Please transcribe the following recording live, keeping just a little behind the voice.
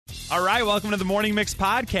All right, welcome to the Morning Mix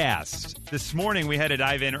podcast. This morning we had to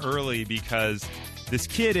dive in early because this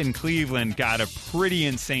kid in Cleveland got a pretty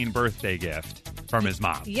insane birthday gift from his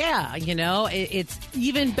mom. Yeah, it's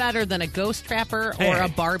even better than a ghost trapper or a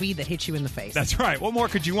Barbie that hits you in the face. That's right. What more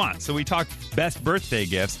could you want? So we talked best birthday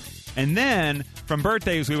gifts. And then from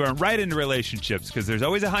birthdays, we went right into relationships because there's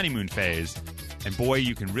always a honeymoon phase. And boy,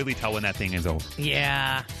 you can really tell when that thing is over.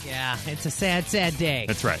 Yeah. It's a sad, sad day.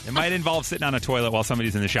 That's right. It might involve sitting on a toilet while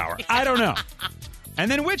somebody's in the shower. I don't know. And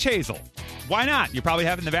then witch hazel. Why not? You probably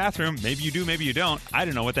have it in the bathroom. Maybe you do, maybe you don't. I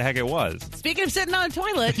don't know what the heck it was. Speaking of sitting on a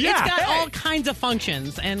toilet, Yeah, it's got all kinds of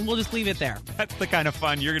functions, and we'll just leave it there. That's the kind of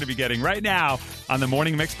fun you're going to be getting right now on the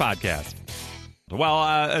Morning Mix podcast. Well,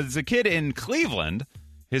 as a kid in Cleveland,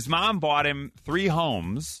 his mom bought him 3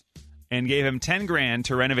 homes and gave him $10,000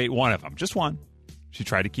 to renovate one of them. Just one. She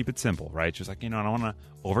tried to keep it simple, right? She was like, I don't want to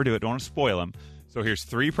overdo it. Don't want to spoil him. So here's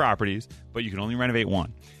 3 properties, but you can only renovate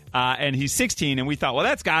one. And he's 16, and we thought, well,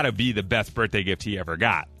 that's got to be the best birthday gift he ever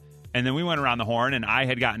got. And then we went around the horn, and I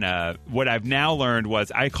had gotten what I've now learned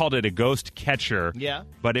was I called it a ghost catcher. Yeah.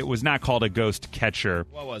 But it was not called a ghost catcher.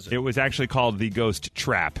 What was it? It was actually called the ghost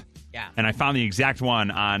trap. Yeah. And I found the exact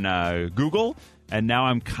one on Google, and now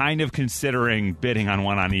I'm kind of considering bidding on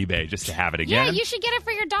one on eBay just to have it again. Yeah, you should get it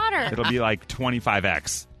for your daughter. It'll be like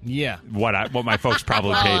 25x. Yeah. What my folks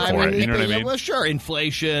probably paid for it. You know what I mean? Well, sure.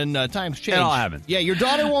 Inflation, times change. It all happens. Yeah, your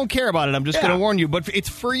daughter won't care about it. I'm just going to warn you, but it's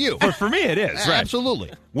for you. But for me, it is. Right.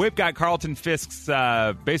 Absolutely. Whip got Carlton Fisk's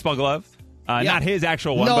baseball glove. Not his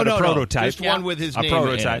actual one, No, but no, a no. prototype. Just one with his a name in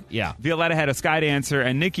prototype. it. Yeah. Violetta had a Sky Dancer,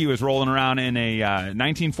 and Nikki was rolling around in a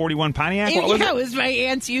 1941 Pontiac. What was It was my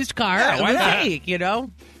aunt's used car. Yeah, why not?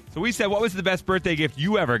 So we said, what was the best birthday gift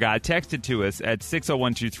you ever got? Text it to us at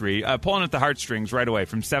 60123. Pulling at the heartstrings right away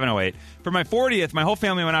from 708. For my 40th, my whole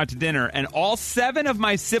family went out to dinner, and all 7 of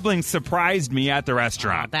my siblings surprised me at the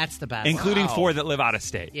restaurant. Oh, that's the best. Including 4 that live out of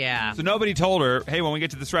state. Yeah. So nobody told her, hey, when we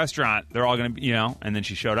get to this restaurant, they're all going to be, and then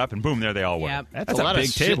she showed up, and boom, there they all were. Yep. That's a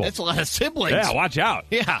big table. That's a lot of siblings. Yeah, watch out.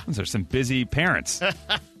 Yeah. Those are some busy parents.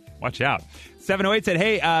 Watch out. 708 said,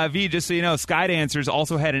 hey, V, just so you know, Sky Dancers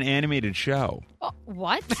also had an animated show.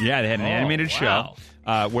 What? Yeah, they had an animated show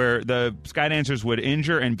where the Sky Dancers would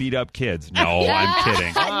injure and beat up kids. No, I'm kidding.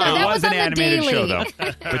 It that was was an on the animated show, Daily.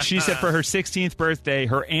 though. But she said for her 16th birthday,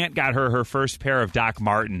 her aunt got her first pair of Doc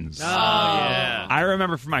Martens. Oh, yeah. I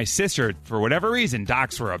remember for my sister, for whatever reason,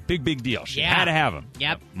 Docs were a big, big deal. She had to have them.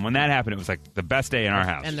 Yep. When that happened, it was like the best day in our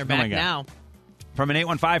house. And they're Oh, my back God. now. From an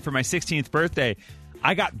 815 for my 16th birthday,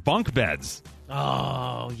 I got bunk beds.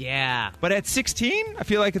 Oh, yeah. But at 16, I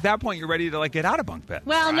feel like at that point you're ready to get out of bunk bed.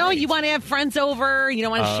 Well, no, you want to have friends over. You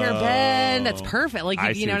don't want to share a bed. That's perfect.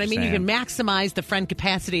 I see You know what what I mean? you're You can maximize the friend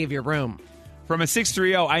capacity of your room. From a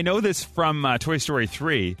 630, I know this from Toy Story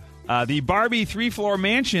 3. The Barbie 3-floor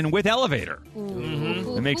mansion with elevator.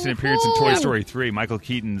 Mm-hmm. It makes an appearance in Toy Story 3. Michael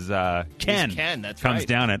Keaton's Ken, Ken, that's comes right.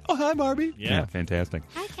 down and, oh, hi, Barbie. Yeah. Fantastic.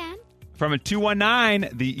 Hi, Ken. From a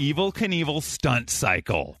 219, the Evel Knievel stunt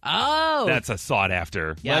cycle. Oh. That's a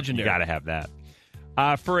sought-after. Legendary. You got to have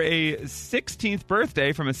that. For a 16th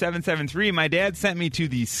birthday from a 773, my dad sent me to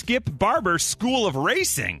the Skip Barber School of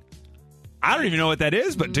Racing. I don't even know what that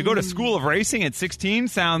is, but to go to School of Racing at 16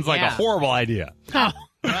 sounds like a Yeah. horrible idea. Oh.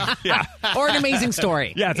 Yeah. Or an amazing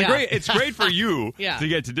story. Yeah, it's great for you Yeah. to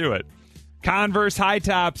get to do it. Converse high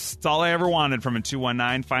tops, it's all I ever wanted from a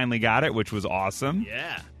 219. Finally got it, which was awesome.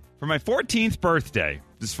 Yeah. For my 14th birthday,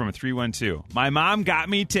 this is from a 312, my mom got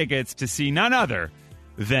me tickets to see none other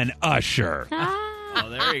than Usher. Oh,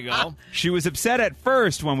 there you go. She was upset at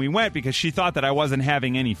first when we went because she thought that I wasn't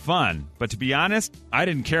having any fun. But to be honest, I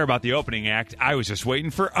didn't care about the opening act. I was just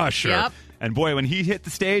waiting for Usher. Yep. And boy, when he hit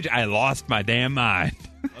the stage, I lost my damn mind.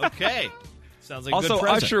 Okay. Sounds like a Also, good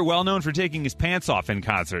present. Usher, well known for taking his pants off in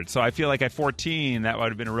concert. So I feel like at 14, that would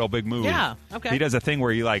have been a real big move. Yeah, okay. He does a thing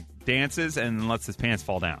where he dances and lets his pants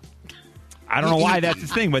fall down. I don't know why that's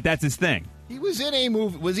his thing, but that's his thing. He was in a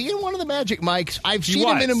movie. Was he in one of the Magic Mikes? I've He seen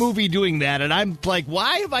him was. in a movie doing that, and I'm like,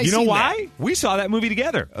 why have I You seen know why? that? We saw that movie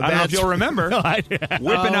together. I don't know if That's- you'll remember. No, Whip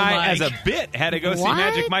and I, Mike. as a bit, had to go see What?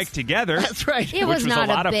 Magic Mike together. That's right. It Which was was a not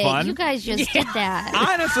lot of bit. fun. You guys just did that.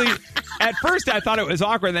 Honestly, at first I thought it was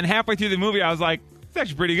awkward. Then halfway through the movie, I was like, it's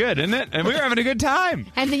actually pretty good, isn't it? And we were having a good time.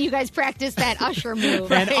 And then you guys practiced that Usher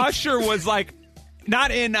move. And Usher was he's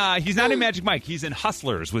not in Magic Mike. He's in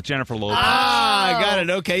Hustlers with Jennifer Lopez. Ah, got it.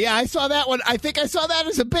 Okay. Yeah, I saw that one. I think I saw that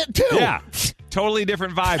as a bit, too. Yeah. Totally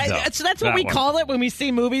different vibe, though. So that's what That we one. call it when we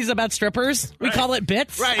see movies about strippers. We call it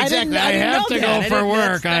bits. Right, I didn't exactly. I know have to that. go I for didn't-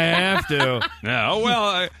 work. I have to. No,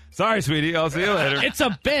 well, Sorry, sweetie. I'll see you later. It's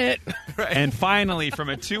a bit. And finally, from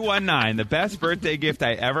a 219, the best birthday gift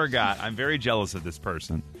I ever got. I'm very jealous of this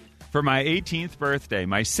person. For my 18th birthday,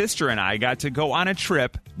 my sister and I got to go on a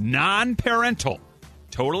trip, non-parental,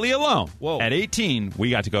 totally alone. Whoa. At 18, we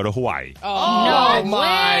got to go to Hawaii. Oh, No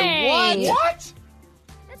my. way. What?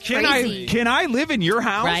 That's Can crazy. I live in your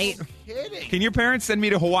house? Right. Kidding. Can your parents send me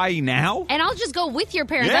to Hawaii now? And I'll just go with your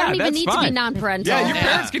parents. Yeah, I don't even that's need to fine. be non-parental. Yeah, your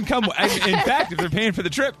parents can come. In fact, if they're paying for the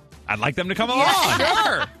trip, I'd like them to come along.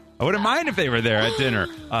 Sure. I wouldn't mind if they were there at dinner.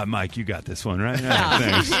 Mike, you got this one, right? Yeah,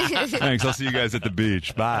 thanks. Thanks. I'll see you guys at the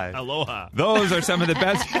beach. Bye. Aloha. Those are some of the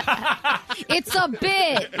best. It's a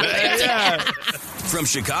bit. Yeah. From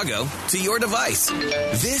Chicago to your device,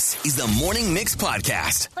 this is the Morning Mix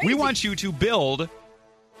Podcast. We want you to build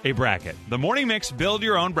a bracket. The Morning Mix, build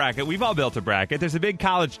your own bracket. We've all built a bracket. There's a big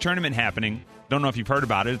college tournament happening. Don't know if you've heard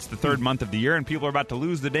about it. It's the third month of the year, and people are about to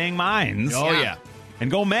lose their dang minds. Oh, yeah. And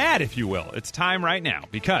go mad, if you will. It's time right now,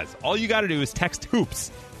 because all you got to do is text HOOPS,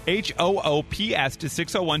 HOOPS, to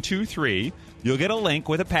 60123. You'll get a link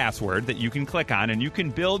with a password that you can click on, and you can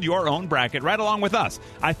build your own bracket right along with us.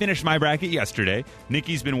 I finished my bracket yesterday.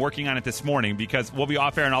 Nikki's been working on it this morning because we'll be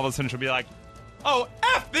off air, and all of a sudden she'll be like, oh,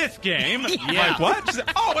 F this game. I'm like, what? She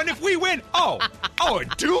said, oh, and if we win, a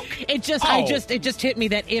Duke? It just, Oh. it just hit me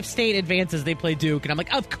that if State advances, they play Duke, and I'm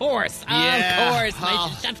like, of course, Yeah. of course, my Oh.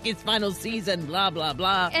 Krzyzewski's final season, blah blah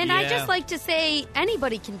blah. And I Yeah. just like to say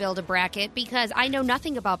anybody can build a bracket because I know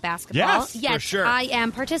nothing about basketball. Yes, yet for sure. I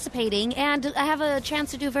am participating and I have a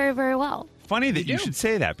chance to do very, very well. Funny that you should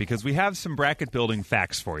say that, because we have some bracket building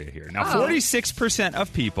facts for you here. Now, Oh. 46%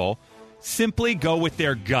 of people simply go with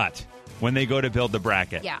their gut when they go to build the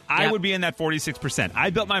bracket. Yeah. I Yep. would be in that 46%.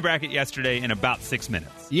 I built my bracket yesterday in about 6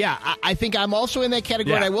 minutes. Yeah, I think I'm also in that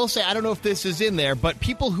category. Yeah. And I will say, I don't know if this is in there, but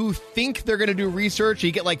people who think they're going to do research,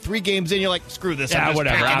 you get like 3 games in, you're like, screw this. Yeah, I'm just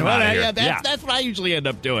whatever, picking. I'm outta here. Yeah, that's, Yeah. that's what I usually end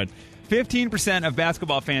up doing. 15% of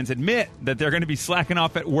basketball fans admit that they're going to be slacking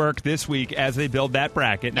off at work this week as they build that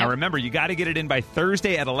bracket. Now, Yep. remember, you got to get it in by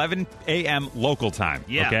Thursday at 11 a.m. local time.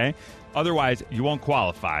 Yeah. Okay? Otherwise, you won't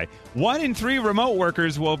qualify. 1 in 3 remote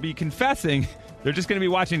workers will be confessing they're just going to be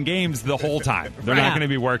watching games the whole time. They're not Right. going to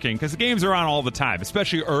be working because the games are on all the time,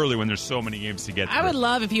 especially early when there's so many games to get I through. would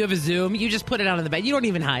love if you have a Zoom, you just put it on in the back. You don't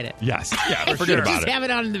even hide it. Yes. Yeah, forget You about just it. have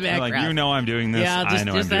it on in the You're background. like, you know I'm doing this. Yeah, I just-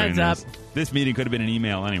 know just I'm a doing heads this. This meeting could have been an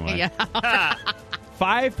email anyway. Yeah.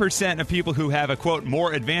 5% of people who have a, quote,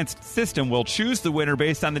 more advanced system will choose the winner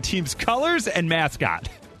based on the team's colors and mascot.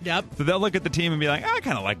 Yep. So they'll look at the team and be like, I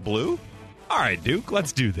kind of like blue. All right, Duke,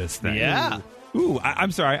 let's do this thing. Yeah. Ooh,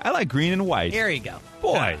 I'm sorry. I like green and white. There you go.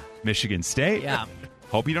 Boy, Michigan State. Yeah.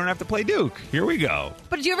 Hope you don't have to play Duke. Here we go.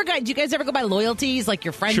 But do you guys ever go by loyalties, like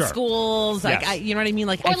your friends' Sure. schools? Like, Yes. you know what I mean?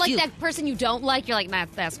 Like, Or I like feel- that person you don't like, you're like, nah,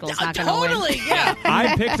 that school's not going to win. Totally, yeah.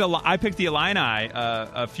 I picked the Illini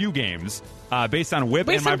a few games based on Whip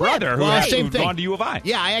Based and my on Whip. brother who Well, has same thing. gone to U of I.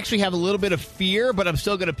 Yeah, I actually have a little bit of fear, but I'm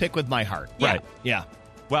still going to pick with my heart. Right. Yeah.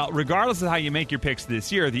 Well, regardless of how you make your picks this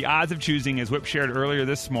year, the odds of choosing, as Whip shared earlier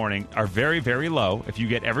this morning, are very, very low if you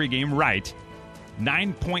get every game right.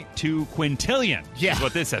 9.2 quintillion Yeah. is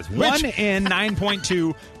what this says. Which- 1 in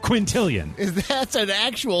 9.2 quintillion. That's an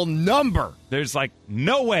actual number. There's like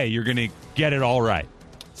no way you're going to get it all right.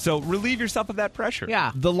 So relieve yourself of that pressure.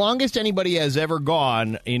 Yeah. The longest anybody has ever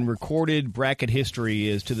gone in recorded bracket history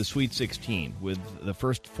is to the Sweet 16 with the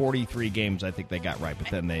first 43 games I think they got right, but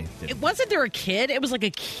then they didn't. It wasn't there a kid? It was like a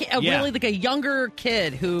kid, Yeah. really like a younger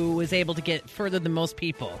kid who was able to get further than most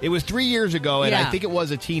people. It was 3 years ago, and Yeah. I think it was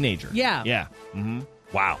a teenager. Yeah. Yeah.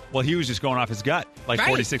 Wow. Well, he was just going off his gut, like Right.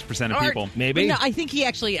 46% of Or- people. Maybe. No, I think he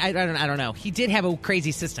actually. I don't know. He did have a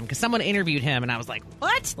crazy system because someone interviewed him, and I was like,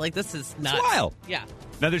 "What? Like this is nuts." wild. Yeah.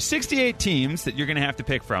 Now, there's 68 teams that you're going to have to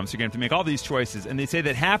pick from, so you're going to have to make all these choices. And they say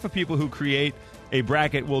that half of people who create a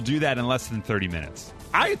bracket will do that in less than 30 minutes.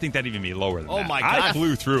 I would think that'd even be lower than that. Oh, my I God.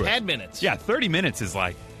 flew through it. 10 minutes. Yeah, 30 minutes is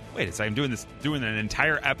like, wait, it's like I'm doing an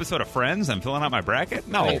entire episode of Friends? I'm filling out my bracket?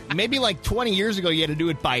 No. Like, maybe like 20 years ago you had to do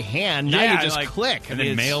it by hand. Now Yeah, you just like- click. and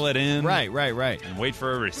then mail it in. Right. And wait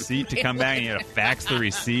for a receipt to come back, and you got to fax the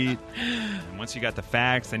receipt. And once you got the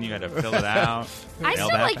fax, then you got to fill it out. I mail still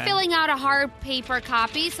that like back. filling out a hard paper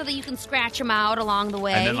copy so that you can scratch them out along the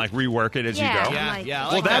way. And then like rework it as Yeah. you go. Yeah, Like- yeah. I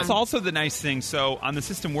Well, like that's that. also the nice thing. So on the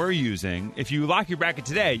system we're using, if you lock your bracket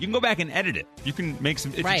today, you can go back and edit it. You can make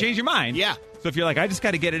some, if Right. you change your mind. Yeah. So if you're like, I just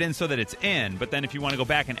got to get it in so that it's in, but then if you want to go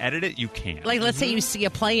back and edit it, you can. Like, let's say you see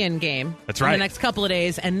a play-in game. That's In right. the next couple of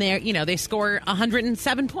days, and they score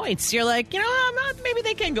 107 points. You're like, maybe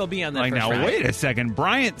they can go beyond that. Like, first now, round. wait a second.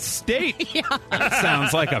 Bryant State. Yeah. That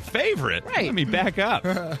sounds like a favorite. Right. Let me back up.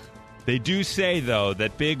 They do say, though,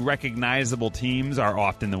 that big recognizable teams are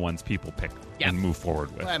often the ones people pick and move forward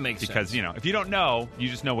with. Well, that makes because, sense. you know, if you don't know, you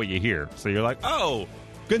just know what you hear. So you're like, oh,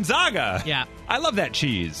 Gonzaga. Yeah. I love that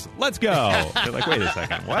cheese. Let's go. You're like, wait a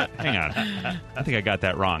second. What? Hang on. I think I got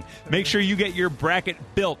that wrong. Make sure you get your bracket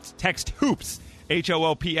built. Text HOOPS,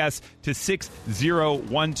 HOOPS, to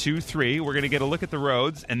 60123. We're going to get a look at the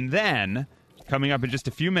roads. And then, coming up in just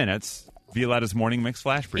a few minutes, Violetta's Morning Mix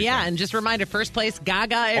Flash Briefing. Yeah, and just a reminder, first place,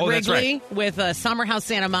 Gaga at that's Wrigley right. with Summer House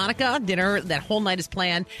Santa Monica. Dinner, that whole night is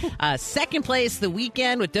planned. Second place, The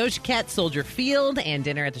Weeknd with Doja Cat, Soldier Field, and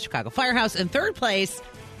dinner at the Chicago Firehouse. And third place,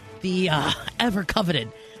 the ever-coveted,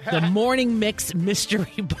 the Morning Mix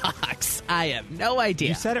Mystery Box. I have no idea.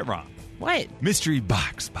 You said it wrong. What? Mystery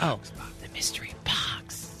box. The Mystery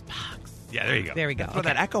Box. Yeah, there you go. There we go. Throw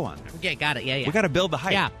that echo on there. Yeah, got it. Yeah. We got to build the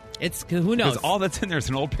hype. Yeah, it's, who knows? Because all that's in there is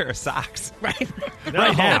an old pair of socks. Right.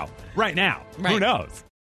 Right now. Right now. Who Right. knows?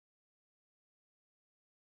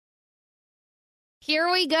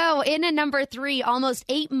 Here we go. In at number 3, almost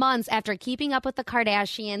 8 months after Keeping Up with the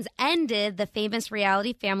Kardashians ended, the famous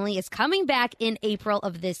reality family is coming back in April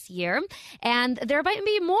of this year. And there might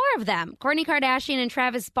be more of them. Kourtney Kardashian and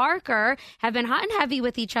Travis Barker have been hot and heavy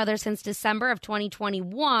with each other since December of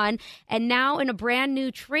 2021. And now in a brand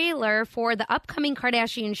new trailer for the upcoming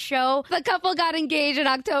Kardashian show, the couple got engaged in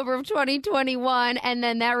October of 2021. And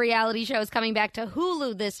then that reality show is coming back to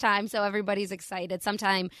Hulu this time. So everybody's excited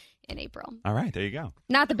sometime in April. All right, there you go.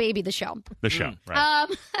 Not the baby, the show. The show. Right.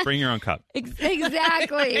 Bring your own cup.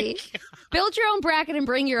 Exactly. Build your own bracket and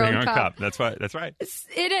bring your Bring own your own cup. cup. That's right. That's right.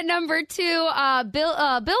 In at number 2,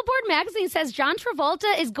 Billboard magazine says John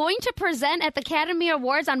Travolta is going to present at the Academy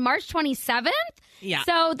Awards on March 27th. Yeah.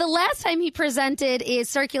 So the last time he presented is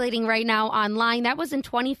circulating right now online. That was in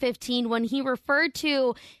 2015 when he referred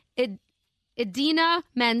to Idina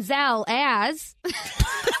Menzel as...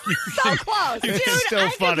 So close. It's Dude, still I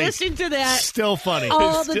funny. could listen to that Still funny.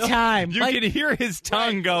 all the time. You Like, can hear his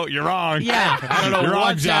tongue go, you're wrong. Yeah. I don't know You're wrong,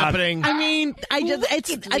 what's John. happening. I mean,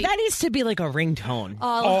 that needs to be like a ringtone.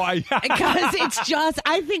 Because it's just,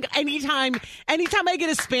 I think anytime I get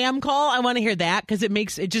a spam call, I want to hear that because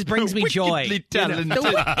it just brings me joy. Wickedly talented. The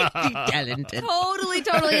wickedly talented.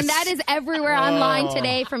 Totally. And that is everywhere online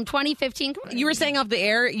today from 2015. You were saying off the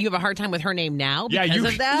air, you have a hard time with her name now Yeah, because you-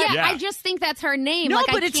 of that? Yeah, Yeah. I just think that's her name. No, like,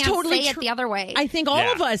 but I it's can't totally say it the other way. I think all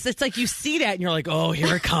Yeah. of us, it's like you see that and you're like, oh,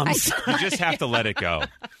 here it comes. You just have to let it go.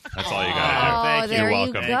 That's all you Oh, got to do. there You're you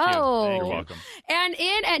welcome. go. You're welcome. And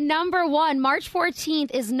in at number 1, March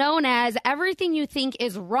 14th is known as Everything You Think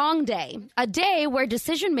Is Wrong Day, a day where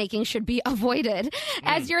decision-making should be avoided.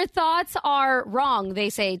 As your thoughts are wrong, they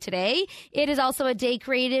say today. It is also a day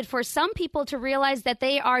created for some people to realize that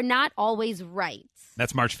they are not always right.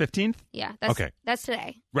 That's March 15th? Yeah, that's, Okay. that's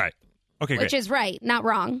today, Right. Okay, which great. is right, not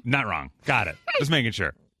wrong. Not wrong. Got it. Just making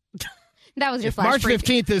sure. That was your If flash March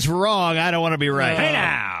briefing. 15th is wrong, I don't want to be right. Hey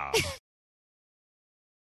now.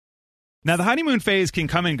 Now, the honeymoon phase can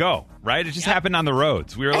come and go, right? It just happened on the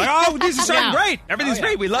roads. We were like, oh, this is starting Yeah. great. Everything's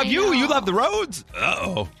great. We love I you. know. You love the roads.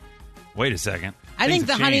 Uh-oh. Wait a second. I Things think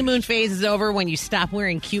the have honeymoon changed. phase is over when you stop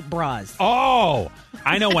wearing cute bras. Oh,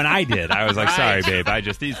 I know when I did. I was like, sorry, babe.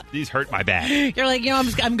 These hurt my back. You're like,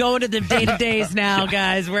 I'm going to the day-to-days now,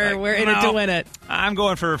 guys. We're in it to No. win it. I'm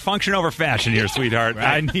going for function over fashion here, sweetheart.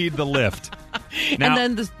 I need the lift. Now-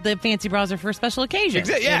 And then the fancy bras are for special occasions.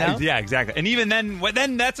 Yeah, you know? yeah, exactly. And even then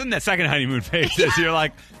that's in the second honeymoon phase. You're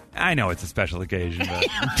like, I know it's a special occasion,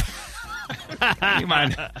 but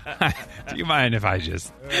do you mind if I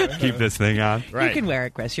just keep this thing on? You can wear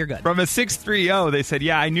it, Chris. You're good. From a 630, they said,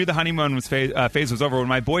 yeah, I knew the honeymoon phase was over when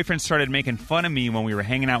my boyfriend started making fun of me when we were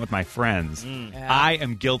hanging out with my friends. I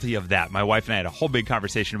am guilty of that. My wife and I had a whole big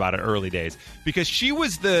conversation about it early days because she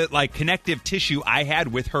was the connective tissue I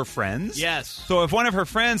had with her friends. Yes. So if one of her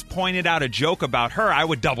friends pointed out a joke about her, I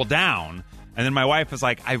would double down. And then my wife was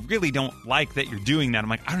like, I really don't like that you're doing that. I'm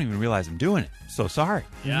like, I don't even realize I'm doing it. So sorry.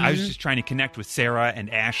 Yeah. I was just trying to connect with Sarah and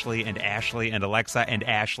Ashley and Ashley and Alexa and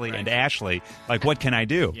Ashley and Ashley. Like, what can I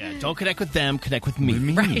do? Yeah, don't connect with them, connect with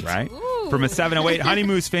me. Right? From a 708,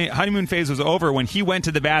 honeymoon phase was over when he went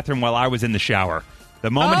to the bathroom while I was in the shower.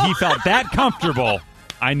 The moment he felt that comfortable,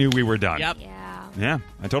 I knew we were done. Yep. Yeah. Yeah,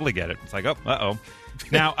 I totally get it. It's like, oh, uh-oh.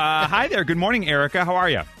 Now, hi there. Good morning, Erica. How are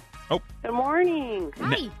you? Oh, Good morning.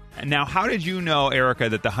 Hi. now, how did you know, Erica,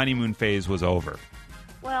 that the honeymoon phase was over?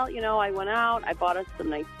 Well, I went out. I bought us some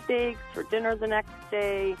nice steaks for dinner the next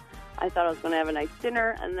day. I thought I was going to have a nice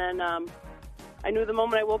dinner. And then I knew the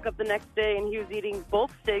moment I woke up the next day and he was eating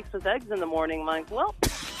both steaks with eggs in the morning. I'm like, well,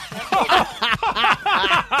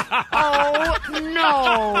 Oh,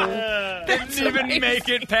 no. Didn't even make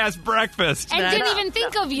it past breakfast. And didn't even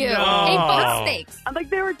think of you. No. Ate both steaks. I'm like,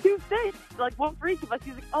 there were 2 steaks. Like, one for each of us.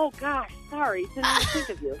 He's like, oh, gosh, sorry. Didn't even think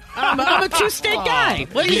of you. I'm a 2-steak guy.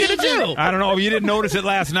 What are you going to do? I don't know. You didn't notice it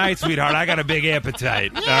last night, sweetheart. I got a big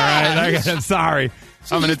appetite. All right. I'm sorry.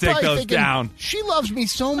 See, I'm going he's to take probably those thinking, down. She loves me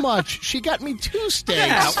so much. She got me 2 steaks.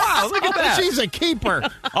 Yeah, wow, look at that. She's a keeper.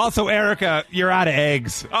 Also, Erica, you're out of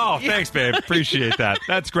eggs. Oh, thanks, babe. Appreciate that.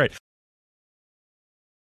 That's great.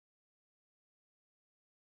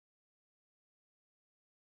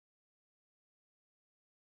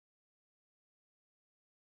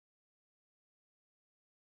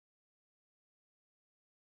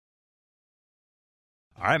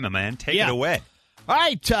 All right, my man, take it away. All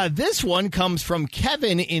right, this one comes from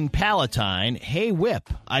Kevin in Palatine. Hey,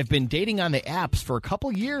 Whip, I've been dating on the apps for a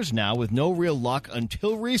couple years now with no real luck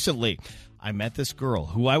until recently. I met this girl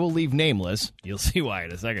who I will leave nameless. You'll see why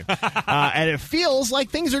in a second. And it feels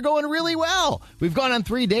like things are going really well. We've gone on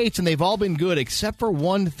 3 dates, and they've all been good except for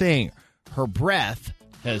one thing. Her breath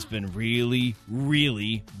has been really,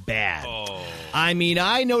 really bad. I mean,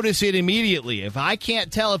 I notice it immediately. If I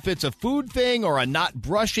can't tell if it's a food thing or a not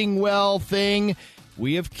brushing well thing,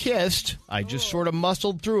 we have kissed. I just sort of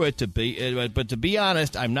muscled through it, but to be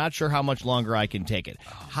honest, I'm not sure how much longer I can take it.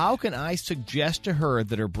 How can I suggest to her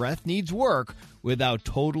that her breath needs work without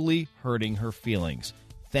totally hurting her feelings?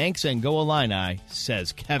 Thanks and go Illini,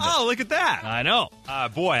 says Kevin. Oh, look at that. I know.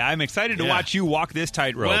 Boy, I'm excited to watch you walk this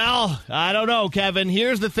tightrope. Well, I don't know, Kevin.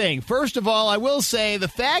 Here's the thing. First of all, I will say the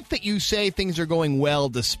fact that you say things are going well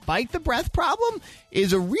despite the breath problem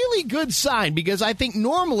is a really good sign, because I think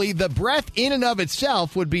normally the breath in and of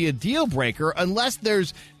itself would be a deal breaker unless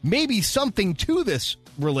there's maybe something to this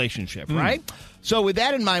relationship, right? So with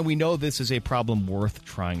that in mind, we know this is a problem worth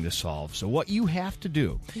trying to solve. So what you have to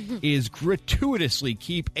do is gratuitously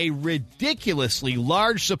keep a ridiculously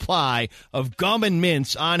large supply of gum and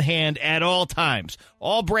mints on hand at all times.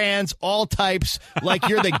 All brands, all types, like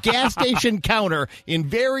you're the gas station counter in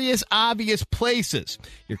various obvious places.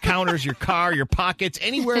 Your counters, your car, your pockets,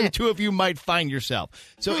 anywhere the two of you might find yourself.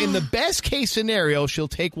 So in the best case scenario, she'll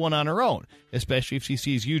take one on her own, especially if she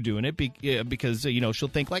sees you doing it, because, she'll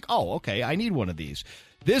think like, oh, okay, I need one of these.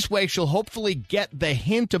 This way, she'll hopefully get the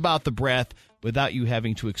hint about the breath without you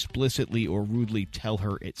having to explicitly or rudely tell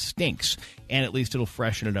her it stinks, and at least it'll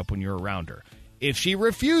freshen it up when you're around her. If she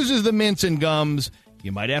refuses the mints and gums,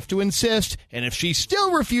 you might have to insist, and if she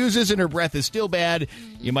still refuses and her breath is still bad,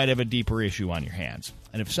 you might have a deeper issue on your hands.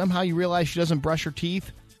 And if somehow you realize she doesn't brush her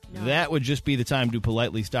teeth, that would just be the time to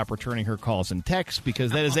politely stop returning her calls and texts,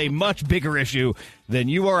 because that is a much bigger issue than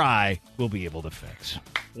you or I will be able to fix.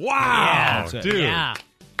 Wow, Yeah. dude. Yeah.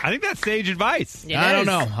 I think that's sage advice. I don't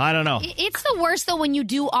know. It's the worst, though, when you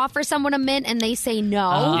do offer someone a mint and they say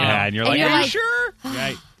no. Yeah, and you're like, are you sure?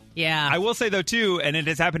 Right. Yeah. I will say, though, too, and it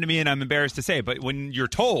has happened to me, and I'm embarrassed to say, but when you're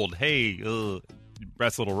told, hey,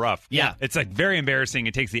 breath's a little rough. Yeah. It's like very embarrassing.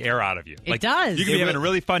 It takes the air out of you. It Like, does. You can be It having a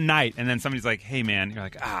really fun night, and then somebody's like, hey, man. You're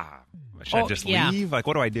like, should I just leave? Like,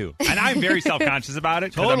 what do I do? And I'm very self-conscious about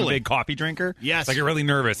it because I'm a Totally. big coffee drinker. Yes. Like, you're really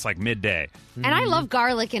nervous, like midday. And I love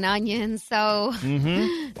garlic and onions, so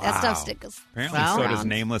that stuff sticks. Apparently, Well, so does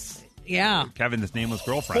nameless Yeah. Kevin's nameless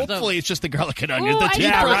girlfriend. Hopefully it's just the garlic and onion. Ooh, The I teeth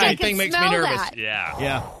feel like I brushing can thing makes me smell nervous. that. Yeah.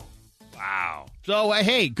 Yeah. Wow. So,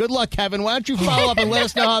 hey, good luck, Kevin. Why don't you follow up and let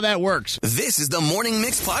us know how that works? This is the Morning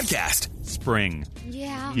Mix Podcast. Spring.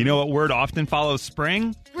 Yeah. You know what word often follows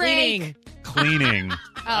spring? Cleaning. Cleaning.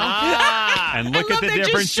 Ah. And look I at the love that you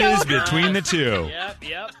differences showed her. between the two.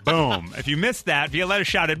 Yep. Boom. If you missed that, Violetta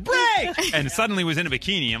shouted, break! And suddenly was in a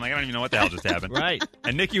bikini. I'm like, I don't even know what the hell just happened. Right.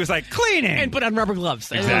 And Nikki was like, cleaning! And put on rubber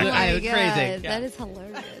gloves. Exactly. I Oh was my crazy. God, that is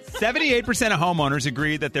hilarious. 78% of homeowners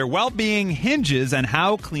agree that their well-being hinges on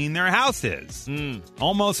how clean their house is.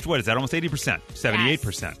 Almost, what is that? Almost 80%.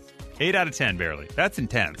 78%. 8 out of 10, barely. That's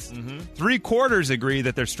intense. 3/4 agree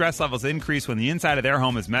that their stress levels increase when the inside of their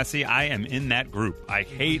home is messy. I am in that group. I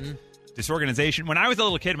hate disorganization. When I was a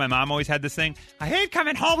little kid, my mom always had this thing, I hate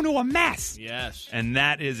coming home to a mess. Yes. And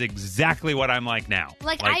that is exactly what I'm like now.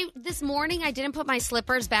 Like this morning, I didn't put my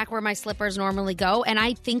slippers back where my slippers normally go, and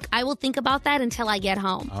I will think about that until I get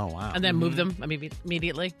home. Oh, wow. And then move them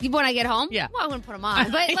immediately. When I get home, Yeah. well, I wouldn't put them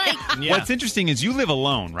on, but like, Yeah. What's interesting is you live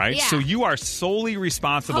alone, right? Yeah. So you are solely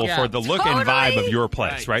responsible Yeah. for the look and vibe of Totally. your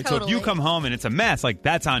place, right? So if you Totally. come home and it's a mess, like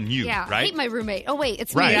that's on you, yeah, I right? hate my roommate. Oh wait,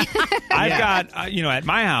 it's Right. me. I've got, at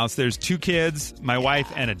my house, there's 2 kids, my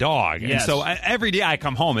wife, and a dog. Yes. And so every day I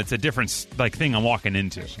come home, it's a different thing I'm walking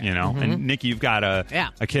into, you know? And Nikki, you've got a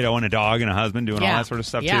kiddo and a dog and a husband doing all that sort of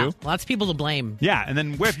stuff too. Lots of people to blame. Yeah, and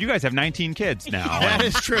then Whip, you guys have 19 kids now. That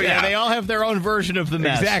is true. Yeah, they all have their own version of the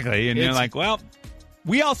mess. Exactly. And you're like, well,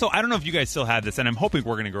 we also, I don't know if you guys still have this, and I'm hoping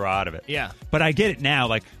we're going to grow out of it. Yeah. But I get it now.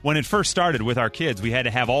 Like, when it first started with our kids, we had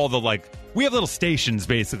to have all the, we have little stations,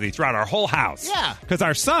 basically, throughout our whole house. Yeah. Because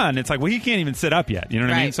our son, it's like, well, he can't even sit up yet. You know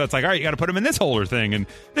what I mean? Right. So it's like, all right, you got to put him in this holder thing, and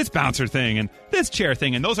this bouncer thing, and this chair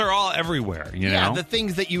thing, and those are all everywhere, you know? the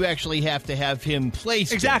things that you actually have to have him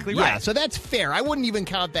placed Exactly, in. right. Yeah, so that's fair. I wouldn't even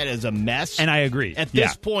count that as a mess. And I agree. At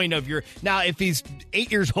this point of your... Now, if he's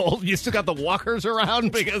 8 years old, you still got the walkers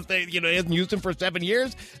around because he hasn't used them for 7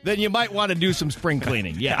 years, then you might want to do some spring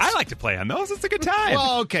cleaning. Yes. I like to play on those. It's a good time.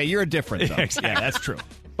 Well, okay, you're different, though. Exactly. Yeah, that's true.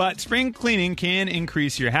 But spring cleaning can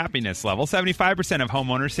increase your happiness level. 75% of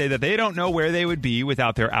homeowners say that they don't know where they would be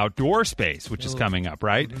without their outdoor space, which is coming up,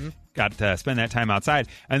 right? Got to spend that time outside.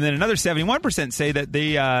 And then another 71% say that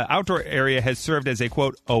the outdoor area has served as a,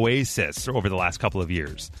 quote, oasis over the last couple of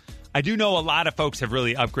years. I do know a lot of folks have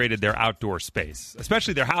really upgraded their outdoor space,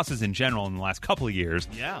 especially their houses in general in the last couple of years.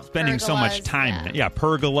 Yeah. Spending so much Pergolas, time in it. Yeah,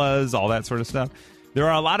 pergolas, all that sort of stuff. There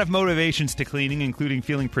are a lot of motivations to cleaning, including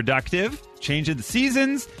feeling productive, changing the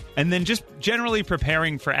seasons, and then just generally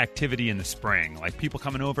preparing for activity in the spring, like people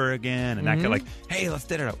coming over again, and that kind of like, hey, let's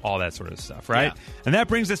get it up, all that sort of stuff, right? Yeah. And that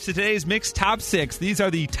brings us to today's Mix Top 6. These are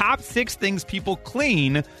the top 6 things people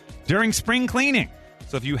clean during spring cleaning.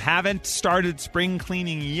 So if you haven't started spring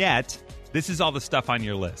cleaning yet, this is all the stuff on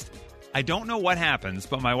your list. I don't know what happens,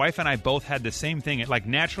 but my wife and I both had the same thing. It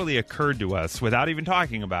naturally occurred to us without even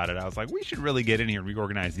talking about it. I was like, we should really get in here and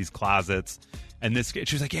reorganize these closets. And she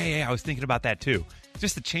was like, yeah, I was thinking about that too.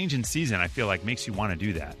 Just the change in season, I feel like, makes you want to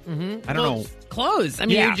do that. I don't know. Clothes. I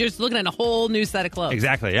mean, you're just looking at a whole new set of clothes.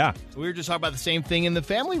 Exactly, yeah. We were just talking about the same thing in the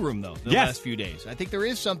family room, though, the Yes. last few days. I think there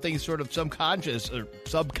is something sort of subconscious,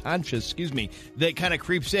 that kind of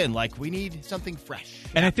creeps in. Like, we need something fresh.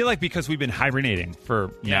 And I feel like because we've been hibernating for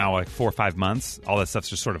now like 4 or 5 months, all that stuff's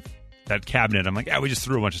just sort of that cabinet. I'm like, we just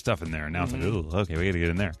threw a bunch of stuff in there. And now it's like, ooh, okay, we got to get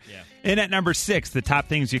in there. Yeah. And at number 6, the top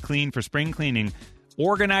things you clean for spring cleaning,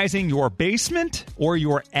 organizing your basement or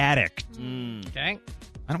your attic. Okay.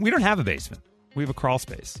 We don't have a basement. We have a crawl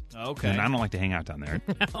space. Okay. And I don't like to hang out down there.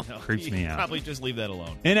 It creeps me out. Probably just leave that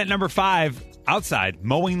alone. And at number 5, outside,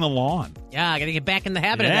 mowing the lawn. Yeah, I got to get back in the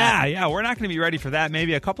habit of that. Yeah, we're not going to be ready for that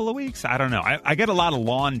maybe a couple of weeks. I don't know. I get a lot of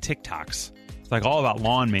lawn TikToks. It's like all about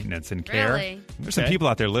lawn maintenance and care. Really? There's some Okay. people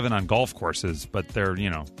out there living on golf courses, but they're,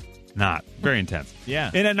 not. Very intense.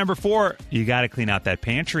 Yeah. And at number 4, you got to clean out that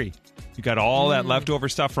pantry. You got all that leftover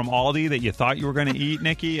stuff from Aldi that you thought you were going to eat,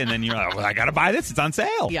 Nikki, and then you're like, well, I got to buy this. It's on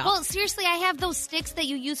sale. Yeah. Well, seriously, I have those sticks that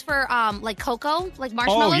you use for like cocoa, like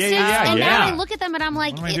marshmallow yeah, sticks. yeah, and yeah. now I look at them and I'm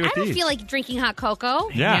like, What do I do I with don't these? feel like drinking hot cocoa.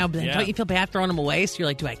 Yeah. But Yeah. don't you feel bad throwing them away? So you're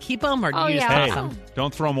like, do I keep them or do Oh, you just yeah. toss Hey, them?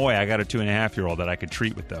 don't throw them away. I got a 2.5-year-old that I could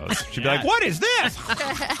treat with those. She'd be like, what is this? It'd be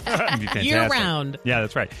fantastic. Year-round. Yeah,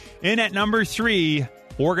 that's right. And at number 3,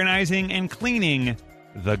 organizing and cleaning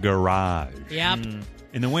the garage. Yep.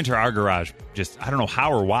 In the winter, our garage I don't know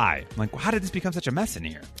how or why. I'm like, how did this become such a mess in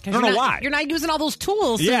here? I don't know why. You're not using all those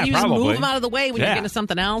tools, so Yeah, you just probably. move them out of the way when Yeah. you get into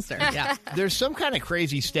something else. Or, yeah. There's some kind of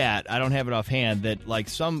crazy stat, I don't have it offhand, that like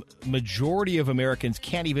some majority of Americans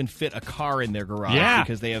can't even fit a car in their garage Yeah.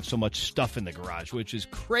 because they have so much stuff in the garage, which is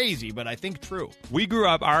crazy, but I think true. We grew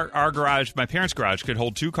up, our garage, my parents' garage could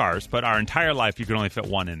hold 2 cars, but our entire life you could only fit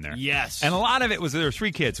 1 in there. Yes. And a lot of it was there were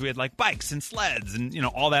 3 kids. We had like bikes and sleds and,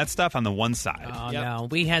 all that stuff on the one side. Oh, Yep. no.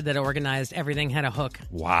 We had that organized. Everything had a hook.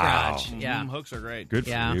 Wow. Garage. Yeah. Hooks are great. Good for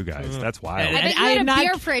Yeah. you guys. That's wild. And I bet you I had am a not-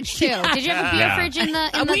 beer fridge too. Did you have a beer Yeah. fridge in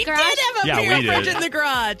the We garage? did have a Yeah, beer we fridge did. in the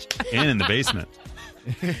garage. And in the basement.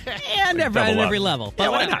 And Double at up. every level. Yeah,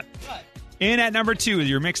 But why whatever. not? And at number 2,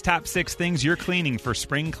 your mixed top 6 things you're cleaning for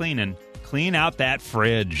spring cleaning. Clean out that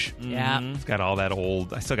fridge. Yeah. It's got all that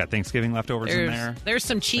old. I still got Thanksgiving leftovers in there. There's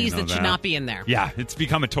some cheese Clean that all should that. not be in there. Yeah, it's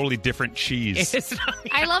become a totally different cheese. It's not-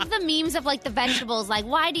 I love the memes of like the vegetables. Like,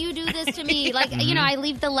 why do you do this to me? Like, I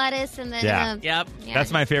leave the lettuce and then. Yeah. Yep. Yeah.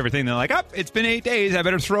 That's my favorite thing. They're like, it's been 8 days. I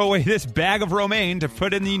better throw away this bag of romaine to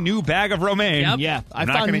put in the new bag of romaine. Yep. Yeah, I'm I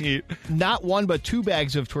not found going to eat. not 1 but 2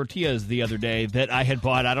 bags of tortillas the other day that I had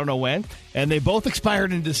bought, I don't know when, and they both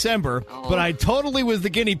expired in December, but I totally was the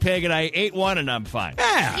guinea pig and I ate one and I'm fine.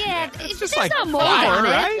 Yeah, It's it's just just like not mold flour, on it.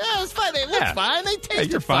 right? Yeah, it's fine. They look Yeah. fine. They Yeah,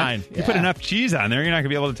 taste you're fine. You put Yeah. enough cheese on there, you're not going to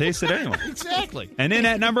be able to taste it anyway. Exactly. And in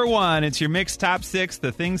at number 1, it's your mixed top 6,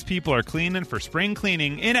 the things people are cleaning for spring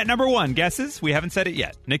cleaning. In at number 1, guesses? We haven't said it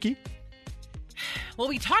yet. Nikki? Well,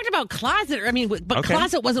 we talked about closet. I mean, but Okay.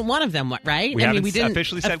 closet wasn't one of them, right? We I mean, haven't we didn't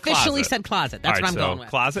officially said closet. said closet. That's All right, what I'm so going with.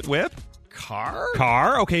 Closet, whip, Car?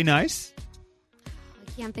 car. Okay, nice.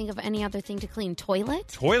 I can't think of any other thing to clean. Toilet?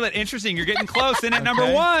 Toilet, interesting. You're getting close. And at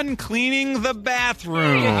number 1, cleaning the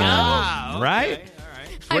bathroom. Ah, okay. Right?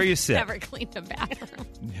 Where I've you sit. Never cleaned a bathroom.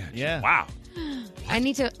 Yeah. Wow. I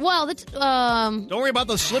need to. Well, Don't worry about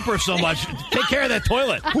the slippers so much. Take care of that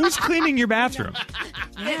toilet. Who's cleaning your bathroom?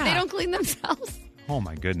 they don't clean themselves. Oh,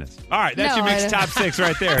 my goodness. All right, that's No, your mixed I don't. top 6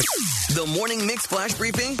 right there. The Morning Mix Flash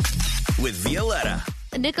Briefing with Violetta.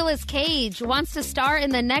 Nicolas Cage wants to star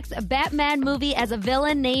in the next Batman movie as a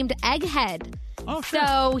villain named Egghead. Oh, sure.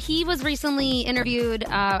 So he was recently interviewed.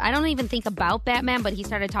 I don't even think about Batman, but he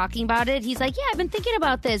started talking about it. He's like, yeah, I've been thinking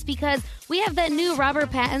about this because we have that new Robert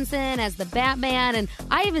Pattinson as the Batman, and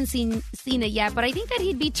I haven't seen it yet, but I think that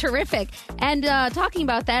he'd be terrific. And talking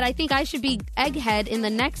about that, I think I should be Egghead in the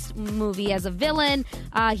next movie as a villain.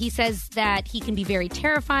 He says that he can be very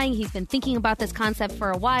terrifying. He's been thinking about this concept for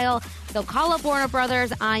a while. So call up Warner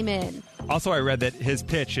Brothers. I'm in. Also, I read that his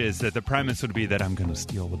pitch is that the premise would be that I'm going to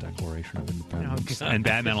steal the Declaration of Independence, and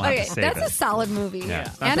Batman will have Okay, to save that's it. a solid movie. Yeah,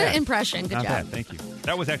 it's not And bad. an impression. Good Not job. bad, thank you.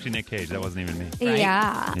 That was actually Nick Cage. That wasn't even me. Right?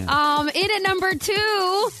 Yeah. In at number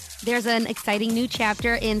 2, there's an exciting new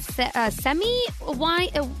chapter in Semi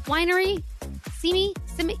Winery. Simi?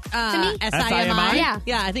 SIMI? Yeah.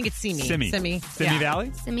 Yeah, I think it's Simi. Simi Yeah.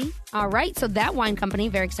 Valley? Simi. All right. So that wine company,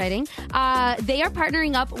 very exciting. They are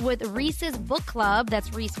partnering up with Reese's Book Club.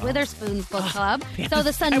 That's Reese Witherspoon's book club. So the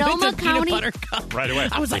I Sonoma went to County. Peanut Butter Cup. Right away.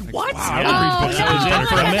 I was like, what? Wow, I would Oh, read books. I was in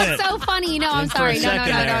for a no. minute. That's so funny. No, I'm In for a sorry. No.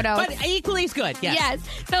 second there. But equally as good. Yes. Yes.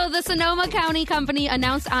 So the Sonoma County Company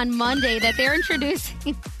announced on Monday that they're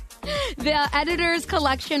introducing the Editor's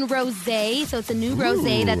Collection Rosé. So it's a new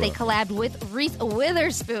rosé that they collabed with Reese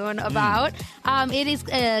Witherspoon about. It is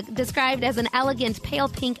described as an elegant pale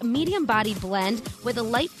pink medium-bodied blend with a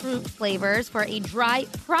light fruit flavors for a dry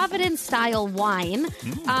Providence-style wine.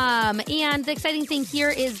 And the exciting thing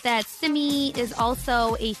here is that Simi is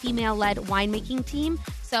also a female-led winemaking team.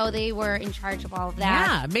 So they were in charge of all of that.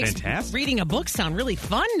 Yeah, it makes Fantastic. reading a book sound really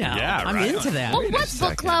fun now. Yeah, I'm right. into that. Well, Wait a what's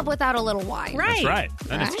book second. club without a little wine? Right. That's right.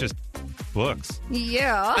 Then it's Right. just books.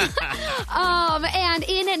 Yeah. And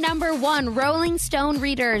in at number 1, Rolling Stone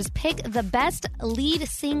readers pick the best lead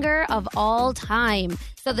singer of all time.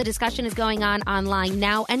 So the discussion is going on online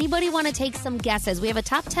now. Anybody want to take some guesses? We have a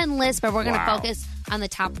top 10 list, but we're going to Wow. focus on the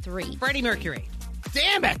top 3. Freddie Mercury.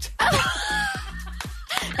 Damn it.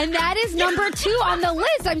 And that is number 2 on the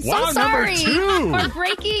list. I'm Wow, so number sorry 2. for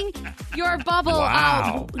breaking your bubble.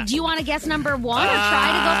 Wow. Do you want to guess number 1 or try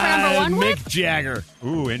to go for number 1 with? Mick Jagger.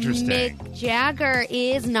 Ooh, interesting. Mick Jagger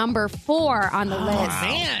is number 4 on the list.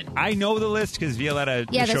 Man. I know the list because Violetta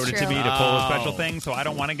Yeah, that's showed it to true. me to pull a special thing, so I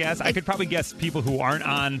don't want to guess. I could probably guess people who aren't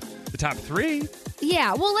on the top 3.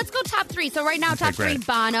 Yeah, well, let's go top 3. So right now, top 3, great.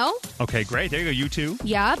 Bono. Okay, great. There you go. You two.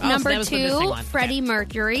 Yep. Oh, so Number that was the missing 2, one. Freddie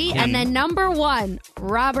Mercury. And then number 1,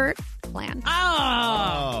 Robert Plant.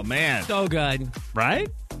 Oh, Oh, man. so good. Right?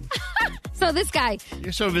 So this guy,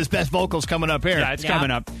 Here's some of his best vocals coming up here. Yeah, it's Yeah. coming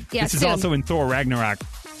up. Yeah, this is soon. also in Thor Ragnarok.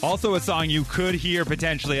 Also a song you could hear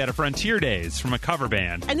potentially at a Frontier Days from a cover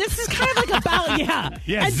band. And this is kind of like about,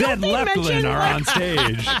 Yeah, And Zed don't they Leppelin mention, are like, on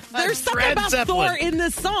stage. There's something Fred about Zeppelin. Thor in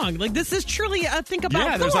this song. Like, this is truly a think about Yeah,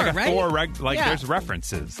 Thor, there's like a right? Thor, Yeah. there's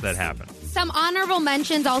references that happen. some honorable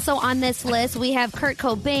mentions also on this list. We have Kurt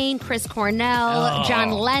Cobain, Chris Cornell, John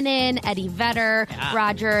Lennon, Eddie Vedder,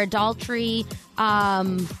 Roger Daltrey,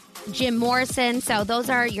 Jim Morrison. So those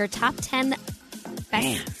are your top 10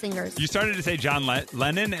 best singers. You started to say John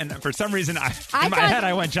Lennon, and for some reason, in my thought- head,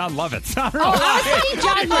 I went John Lovitz. I don't know Oh, why. I was thinking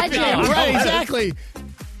John Legend. Right, exactly.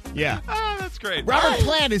 Yeah. Oh, that's great. Robert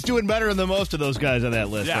Plant is doing better than most of those guys on that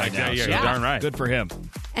list Yeah, right now. yeah, so you're darn right. Good for him.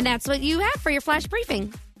 And that's what you have for your flash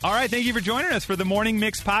briefing. All right, thank you for joining us for the Morning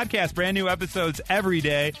Mix podcast. Brand new episodes every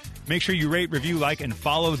day. Make sure you rate, review, like, and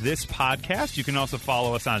follow this podcast. You can also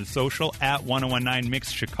follow us on social at 1019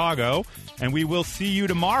 Mix Chicago. And we will see you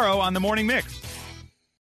tomorrow on the Morning Mix.